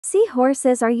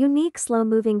Seahorses are unique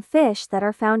slow-moving fish that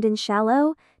are found in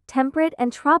shallow, temperate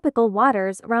and tropical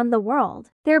waters around the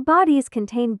world. Their bodies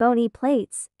contain bony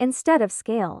plates instead of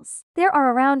scales. There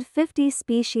are around 50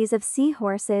 species of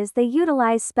seahorses. They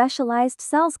utilize specialized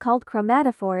cells called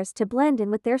chromatophores to blend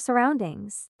in with their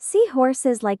surroundings.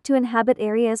 Seahorses like to inhabit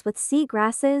areas with sea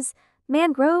grasses,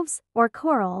 mangroves, or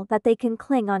coral that they can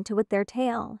cling onto with their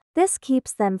tail. This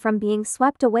keeps them from being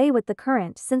swept away with the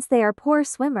current since they are poor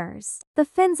swimmers. The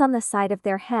fins on the side of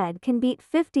their head can beat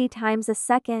 50 times a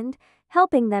second,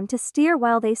 helping them to steer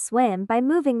while they swim by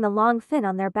moving the long fin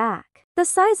on their back. The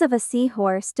size of a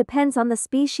seahorse depends on the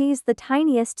species. The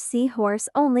tiniest seahorse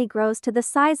only grows to the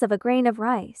size of a grain of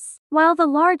rice, while the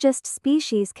largest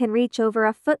species can reach over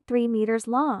a foot 3 meters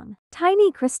long.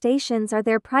 Tiny crustaceans are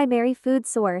their primary food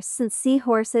source. Since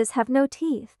seahorses have no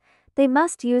teeth, they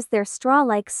must use their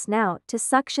straw-like snout to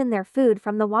suction their food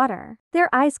from the water. Their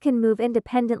eyes can move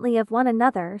independently of one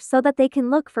another so that they can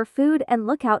look for food and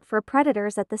look out for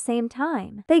predators at the same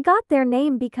time. They got their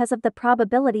name because of the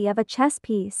probability of a chess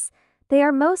piece. They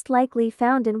are most likely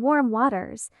found in warm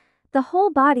waters. The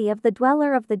whole body of the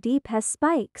dweller of the deep has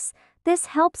spikes. This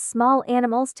helps small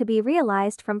animals to be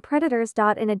realized from predators.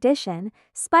 In addition,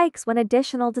 spikes when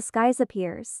additional disguise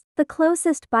appears. The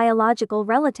closest biological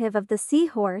relative of the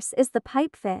seahorse is the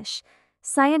pipefish.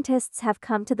 Scientists have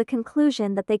come to the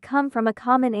conclusion that they come from a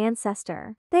common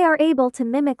ancestor. They are able to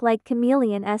mimic like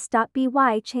chameleons.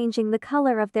 By changing the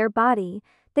color of their body,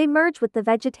 they merge with the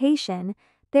vegetation,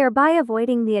 thereby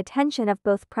avoiding the attention of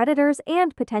both predators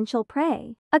and potential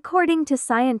prey. According to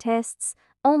scientists,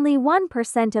 only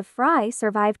 1% of fry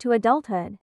survive to adulthood.